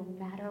no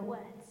matter what.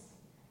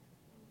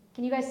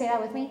 Can you guys say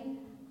that with me?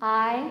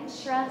 I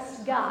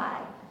trust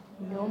God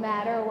no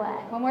matter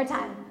what. One more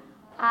time.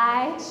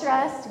 I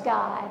trust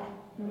God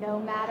no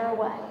matter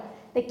what.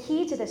 The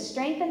key to the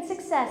strength and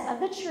success of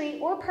the tree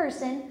or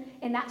person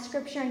in that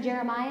scripture in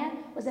Jeremiah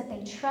was that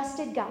they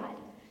trusted God.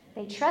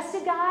 They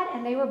trusted God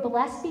and they were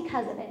blessed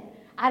because of it.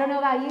 I don't know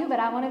about you, but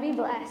I want to be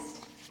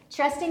blessed.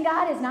 Trusting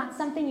God is not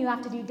something you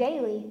have to do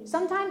daily.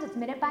 Sometimes it's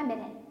minute by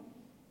minute.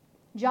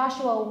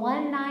 Joshua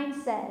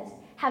 1:9 says,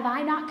 have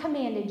I not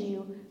commanded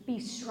you? Be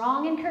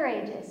strong and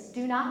courageous.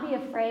 Do not be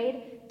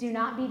afraid. Do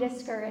not be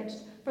discouraged.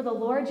 For the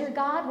Lord your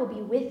God will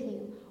be with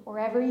you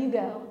wherever you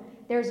go.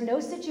 There's no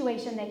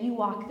situation that you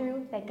walk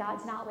through that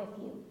God's not with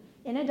you.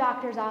 In a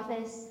doctor's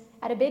office,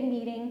 at a big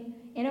meeting,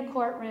 in a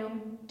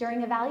courtroom,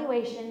 during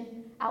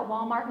evaluation, at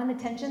Walmart when the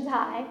tension's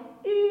high.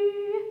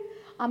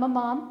 I'm a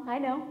mom, I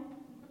know.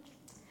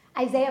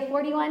 Isaiah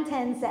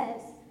 41:10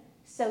 says,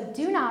 so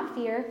do not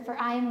fear, for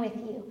I am with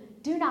you.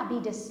 Do not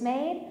be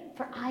dismayed,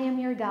 for I am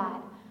your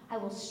God. I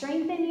will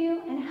strengthen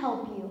you and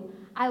help you.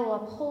 I will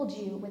uphold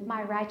you with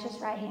my righteous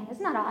right hand.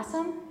 Isn't that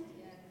awesome?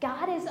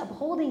 God is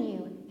upholding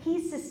you.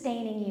 He's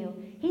sustaining you.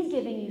 He's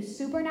giving you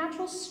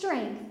supernatural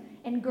strength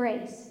and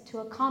grace to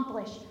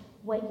accomplish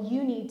what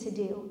you need to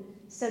do.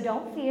 So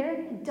don't fear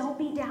and don't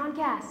be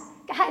downcast.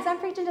 Guys, I'm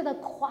preaching to the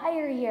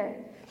choir here.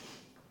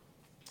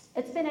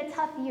 It's been a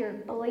tough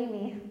year, believe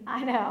me.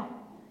 I know.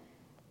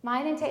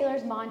 Mine and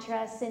Taylor's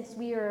mantra since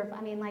we were,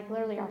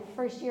 literally our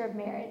first year of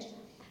marriage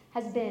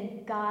has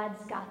been,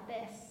 God's got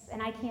this.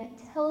 And I can't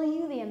tell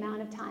you the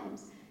amount of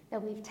times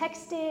that we've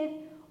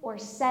texted or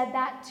said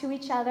that to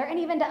each other and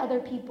even to other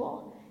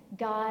people.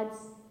 God's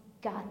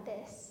got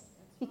this.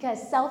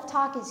 Because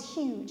self-talk is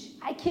huge.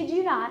 I kid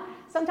you not.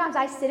 Sometimes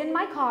I sit in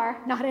my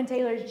car, not in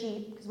Taylor's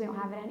Jeep, because we don't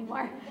have it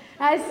anymore.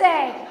 I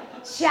say,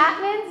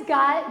 Chapman,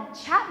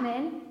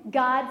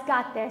 God's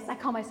got this. I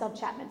call myself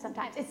Chapman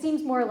sometimes. It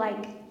seems more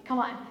like, come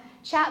on,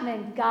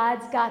 Chapman,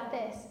 God's got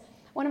this.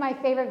 One of my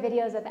favorite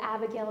videos of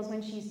Abigail is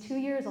when she's 2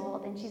 years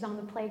old and she's on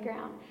the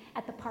playground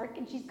at the park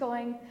and she's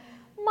going,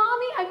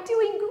 Mommy, I'm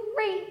doing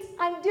great.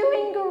 I'm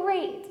doing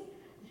great.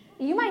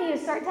 You might need to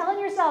start telling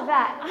yourself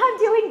that. I'm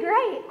doing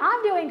great.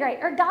 I'm doing great.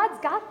 Or God's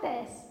got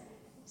this.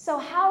 So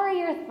how are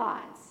your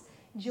thoughts?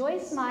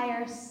 Joyce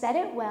Meyer said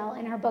it well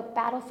in her book,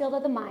 Battlefield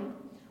of the Mind,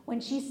 when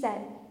she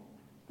said,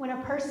 when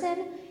a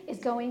person is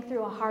going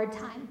through a hard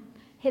time,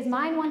 his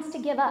mind wants to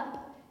give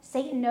up.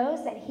 Satan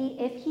knows that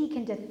if he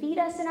can defeat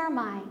us in our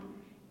mind,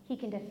 he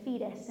can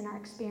defeat us in our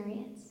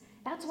experience.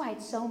 That's why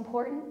it's so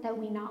important that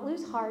we not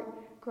lose heart,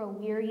 grow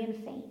weary and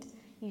faint.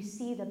 You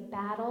see, the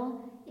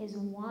battle is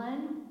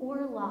won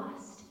or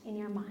lost in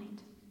your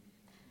mind.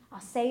 I'll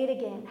say it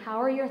again. How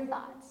are your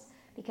thoughts?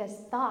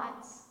 Because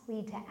thoughts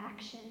lead to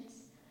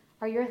actions.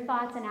 Are your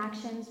thoughts and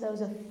actions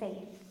those of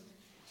faith?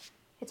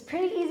 It's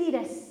pretty easy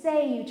to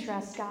say you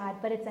trust God,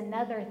 but it's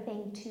another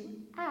thing to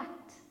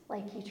act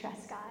like you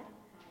trust God.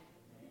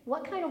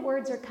 What kind of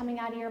words are coming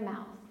out of your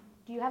mouth?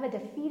 Do you have a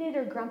defeated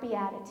or grumpy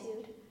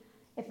attitude?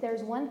 If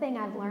there's one thing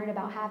I've learned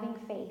about having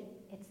faith,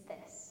 it's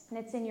this. And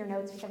it's in your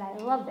notes because I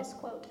love this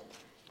quote.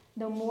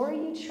 The more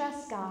you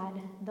trust God,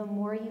 the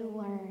more you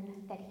learn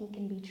that he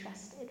can be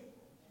trusted.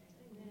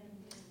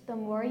 The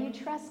more you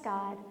trust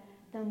God,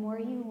 the more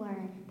you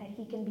learn that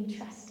he can be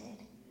trusted.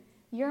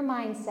 Your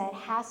mindset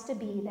has to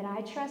be that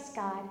I trust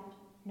God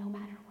no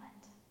matter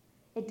what.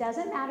 It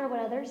doesn't matter what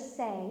others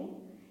say.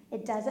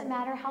 It doesn't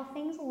matter how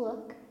things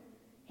look.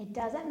 It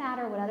doesn't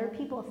matter what other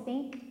people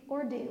think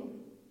or do.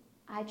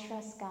 I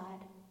trust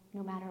God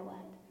no matter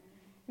what.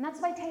 And that's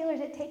why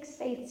Taylor's It Takes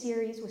Faith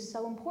series was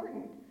so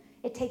important.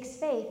 It takes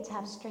faith to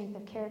have strength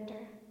of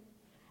character.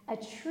 A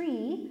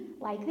tree,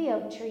 like the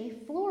oak tree,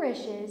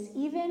 flourishes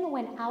even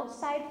when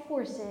outside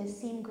forces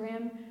seem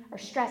grim or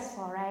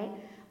stressful, right?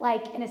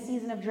 Like in a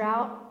season of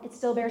drought, it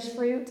still bears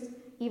fruit.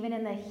 Even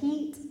in the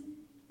heat,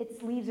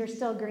 its leaves are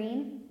still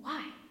green.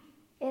 Why?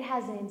 It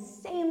has an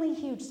insanely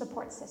huge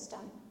support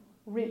system,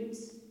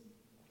 roots.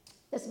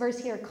 This verse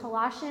here,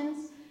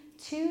 Colossians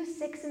 2,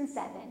 6, and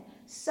 7.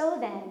 So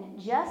then,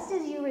 just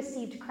as you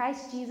received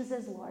Christ Jesus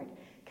as Lord,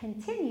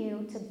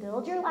 continue to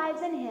build your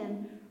lives in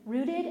him,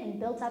 rooted and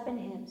built up in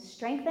him,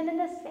 strengthened in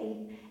this faith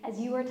as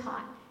you were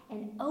taught,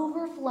 and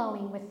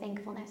overflowing with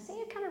thankfulness. See,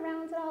 it kind of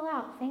rounds it all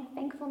out.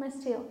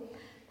 Thankfulness too.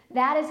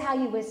 That is how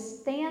you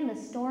withstand the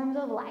storms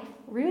of life.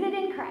 Rooted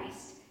in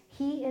Christ,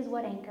 he is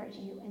what anchors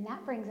you. And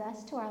that brings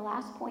us to our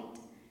last point.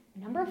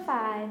 Number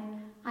 5,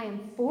 I am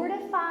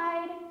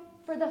fortified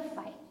for the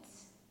fight.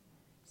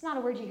 It's not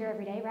a word you hear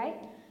every day, right?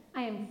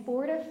 I am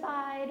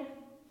fortified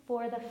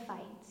for the fight.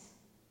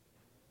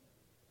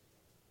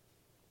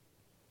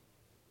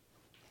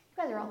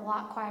 You guys are a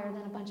lot quieter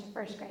than a bunch of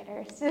first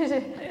graders.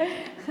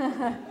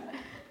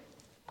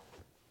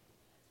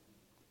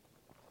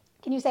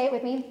 Can you say it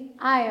with me?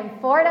 I am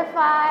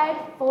fortified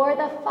for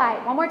the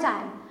fight. One more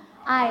time.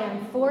 I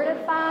am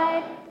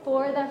fortified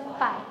for the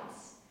fight.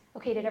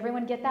 Okay, did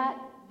everyone get that?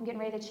 I'm getting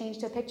ready to change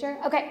to a picture.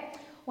 Okay,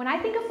 when I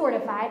think of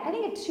fortified, I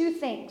think of two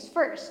things.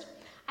 First,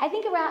 I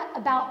think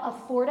about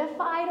a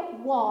fortified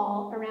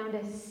wall around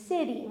a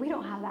city. We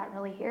don't have that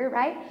really here,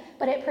 right?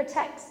 But it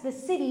protects the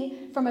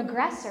city from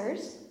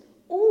aggressors.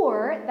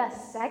 Or the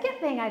second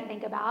thing I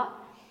think about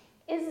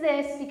is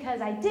this,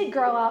 because I did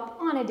grow up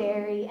on a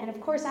dairy, and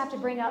of course I have to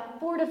bring up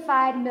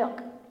fortified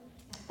milk.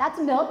 That's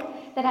milk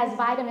that has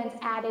vitamins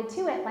added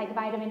to it, like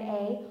vitamin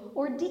A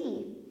or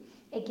D.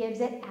 It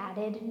gives it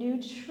added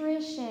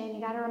nutrition.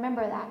 You got to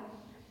remember that.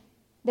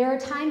 There are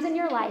times in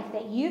your life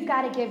that you've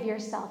got to give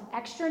yourself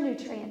extra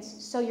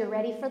nutrients so you're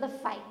ready for the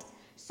fight.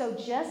 So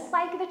just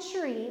like the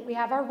tree, we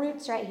have our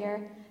roots right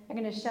here. They're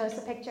going to show us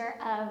a picture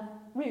of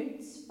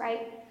roots,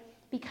 right?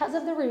 Because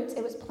of the roots,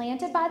 it was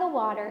planted by the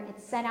water.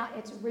 It sent out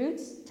its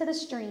roots to the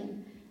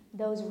stream.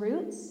 Those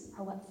roots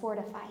are what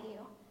fortify you.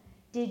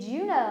 Did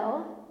you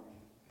know,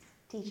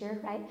 teacher,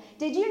 right?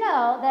 Did you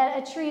know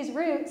that a tree's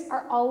roots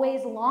are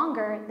always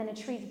longer than a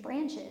tree's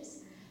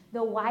branches?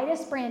 The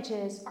widest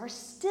branches are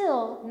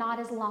still not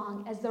as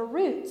long as the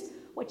roots,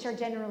 which are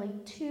generally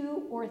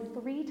 2 or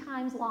 3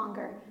 times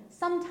longer,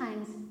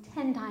 sometimes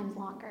 10 times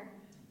longer.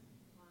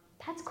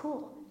 That's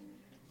cool.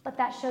 But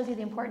that shows you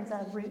the importance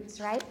of roots,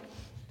 right?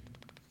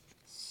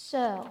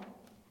 So,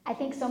 I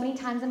think so many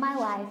times in my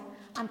life,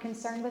 I'm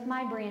concerned with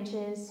my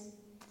branches,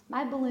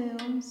 my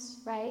blooms,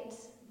 right?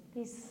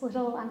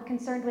 I'm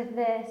concerned with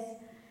this,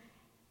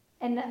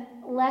 and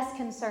less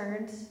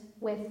concerned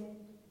with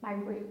my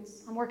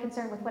roots. I'm more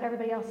concerned with what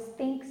everybody else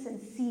thinks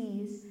and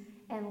sees,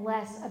 and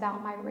less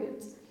about my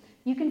roots.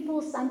 You can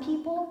fool some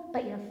people,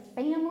 but your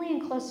family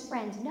and close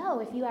friends know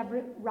if you have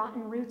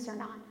rotten roots or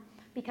not.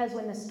 Because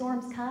when the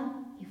storms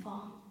come, you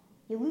fall.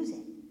 You lose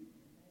it.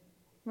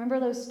 Remember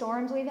those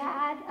storms we've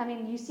had? I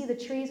mean, you see the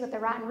trees with the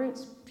rotten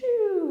roots,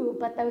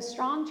 but those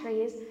strong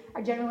trees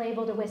are generally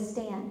able to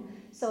withstand.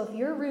 So if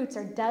your roots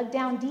are dug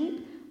down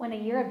deep, when a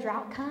year of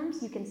drought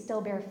comes, you can still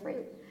bear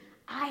fruit.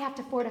 I have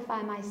to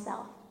fortify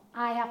myself.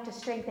 I have to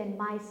strengthen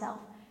myself.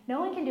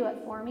 No one can do it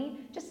for me,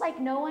 just like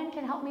no one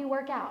can help me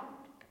work out.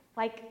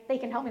 Like they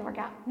can help me work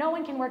out. No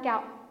one can work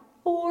out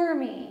for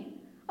me.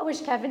 I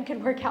wish Kevin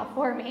could work out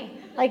for me,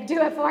 like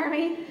do it for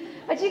me.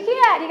 But you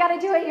can't. You got to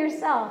do it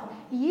yourself.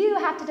 You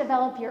have to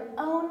develop your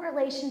own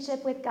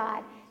relationship with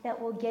God that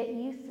will get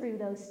you through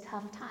those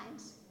tough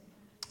times.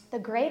 The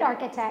great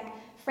architect,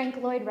 Frank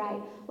Lloyd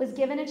Wright, was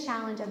given a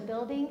challenge of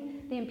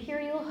building the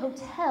Imperial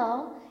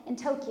Hotel in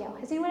Tokyo.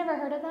 Has anyone ever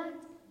heard of that?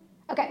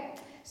 Okay,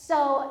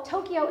 so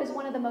Tokyo is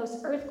one of the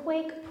most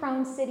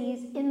earthquake-prone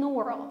cities in the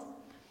world.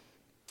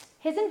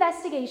 His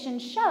investigation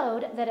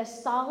showed that a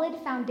solid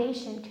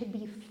foundation could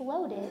be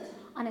floated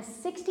on a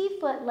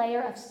 60-foot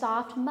layer of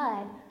soft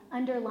mud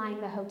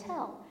underlying the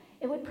hotel.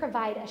 It would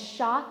provide a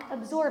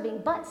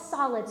shock-absorbing but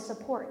solid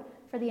support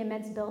for the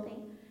immense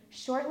building.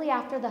 Shortly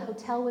after the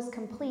hotel was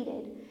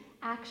completed,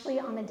 actually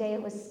on the day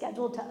it was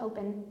scheduled to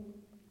open,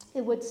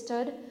 it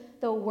withstood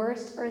the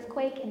worst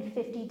earthquake in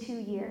 52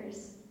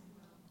 years,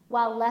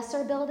 while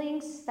lesser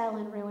buildings fell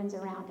in ruins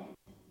around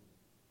it.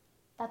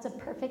 That's a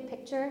perfect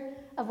picture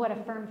of what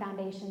a firm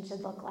foundation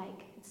should look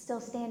like. It's still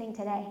standing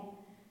today.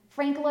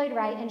 Frank Lloyd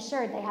Wright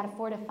ensured they had a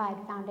fortified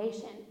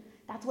foundation.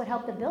 That's what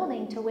helped the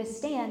building to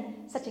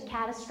withstand such a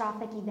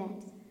catastrophic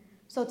event.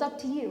 So it's up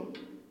to you.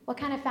 What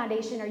kind of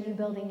foundation are you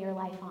building your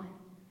life on?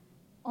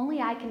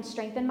 Only I can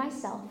strengthen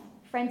myself.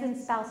 Friends and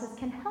spouses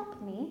can help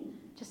me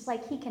just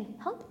like he can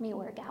help me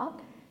work out,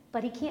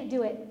 but he can't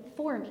do it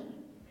for me.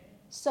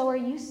 So are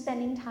you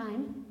spending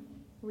time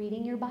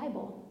reading your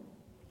Bible?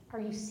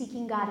 Are you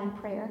seeking God in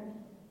prayer?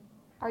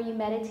 Are you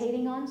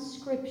meditating on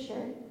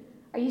scripture?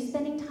 Are you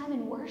spending time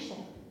in worship?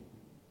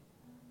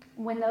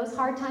 When those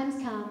hard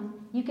times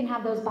come, you can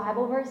have those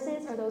Bible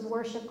verses or those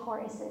worship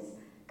choruses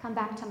come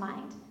back to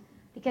mind.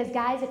 Because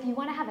guys, if you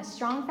want to have a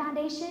strong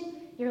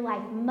foundation, your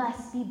life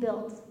must be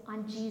built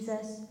on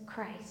Jesus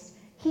Christ.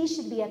 He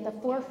should be at the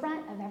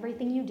forefront of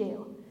everything you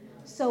do.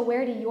 So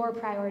where do your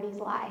priorities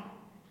lie?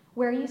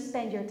 Where you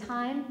spend your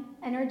time,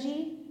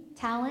 energy,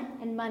 talent,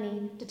 and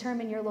money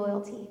determine your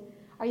loyalty.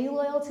 Are you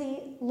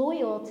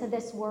loyal to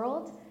this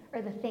world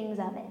or the things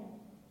of it?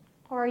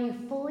 Or are you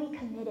fully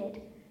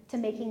committed to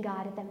making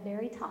God at the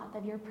very top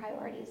of your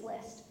priorities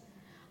list?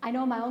 I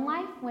know in my own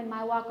life, when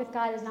my walk with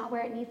God is not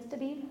where it needs to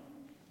be,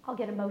 I'll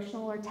get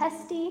emotional or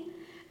testy,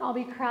 and I'll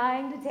be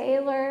crying to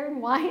Taylor,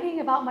 whining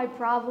about my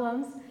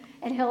problems,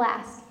 and he'll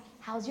ask,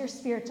 how's your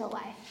spiritual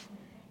life?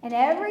 And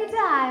every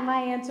time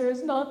my answer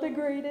is not the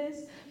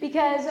greatest,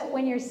 because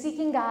when you're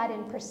seeking God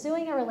and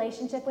pursuing a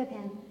relationship with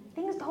him,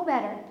 things go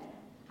better.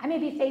 I may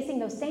be facing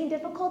those same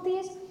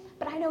difficulties,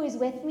 but I know he's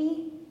with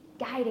me,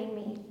 guiding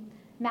me.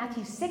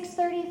 Matthew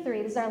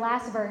 6:33, this is our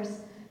last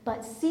verse,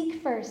 but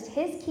seek first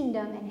his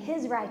kingdom and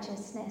his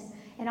righteousness,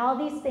 and all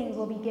these things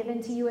will be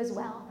given to you as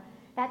well.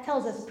 That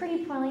tells us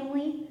pretty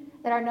plainly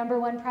that our number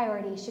one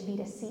priority should be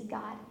to seek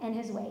God and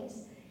his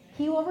ways.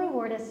 He will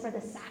reward us for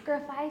the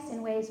sacrifice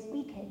in ways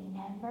we could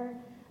never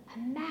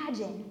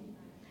imagine.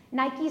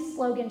 Nike's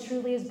slogan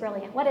truly is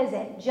brilliant. What is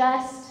it?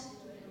 Just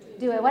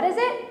do it. What is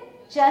it?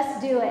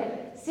 Just do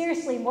it.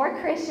 Seriously, more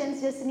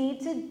Christians just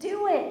need to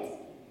do it.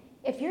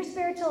 If your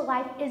spiritual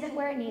life isn't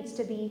where it needs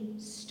to be,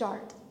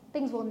 start.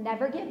 Things will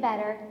never get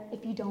better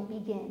if you don't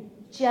begin.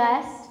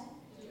 Just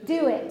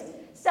do it.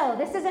 So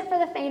this isn't for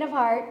the faint of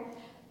heart.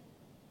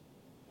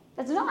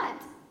 That's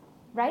not,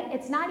 right?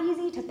 It's not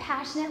easy to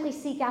passionately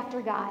seek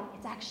after God.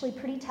 It's actually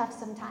pretty tough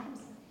sometimes.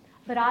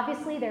 But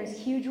obviously there's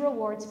huge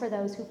rewards for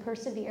those who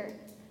persevere.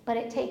 But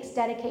it takes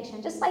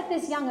dedication. Just like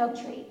this young oak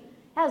tree.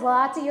 It has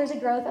lots of years of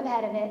growth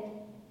ahead of it.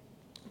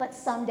 But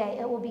someday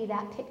it will be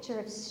that picture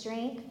of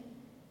strength,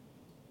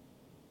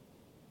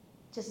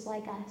 just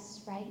like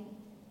us, right?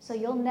 So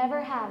you'll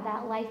never have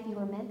that life you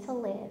were meant to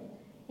live.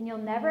 And you'll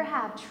never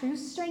have true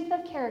strength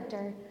of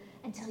character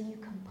until you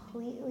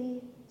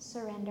completely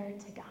surrender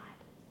to God.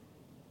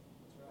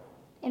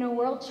 In a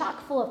world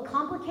chock full of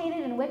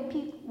complicated and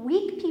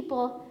weak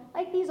people,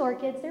 like these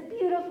orchids, they're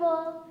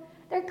beautiful.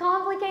 They're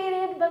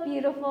complicated, but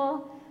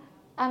beautiful.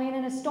 I mean,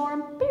 in a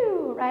storm,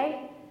 pew,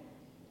 right?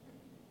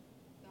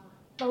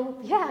 Oh,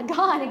 yeah,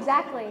 gone,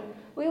 exactly.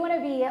 We want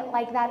to be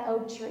like that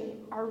oak tree,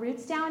 our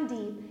roots down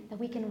deep, that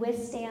we can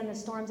withstand the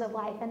storms of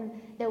life and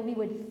that we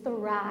would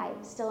thrive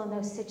still in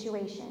those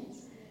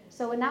situations.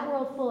 So in that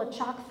world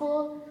chock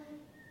full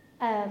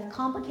of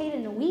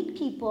complicated and weak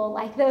people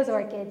like those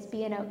orchids,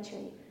 be an oak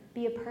tree.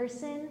 Be a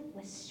person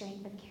with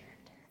strength of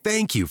character.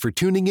 Thank you for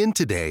tuning in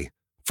today.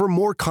 For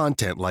more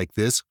content like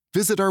this,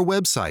 visit our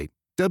website,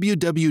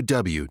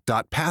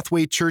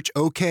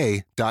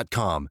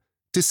 www.pathwaychurchok.com,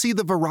 to see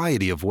the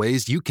variety of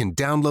ways you can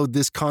download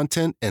this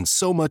content and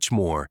so much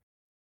more.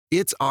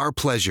 It's our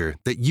pleasure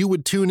that you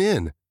would tune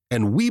in,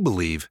 and we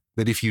believe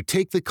that if you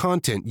take the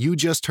content you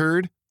just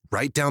heard,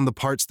 write down the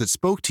parts that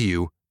spoke to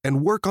you,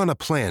 and work on a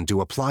plan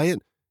to apply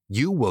it,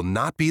 you will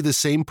not be the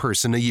same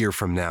person a year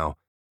from now.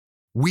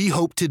 We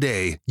hope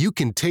today you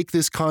can take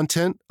this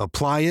content,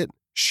 apply it,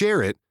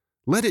 share it,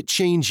 let it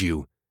change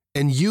you,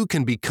 and you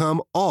can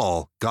become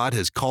all God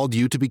has called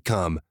you to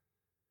become.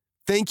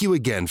 Thank you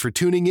again for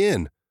tuning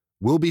in.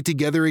 We'll be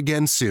together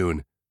again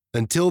soon.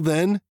 Until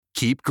then,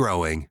 keep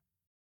growing.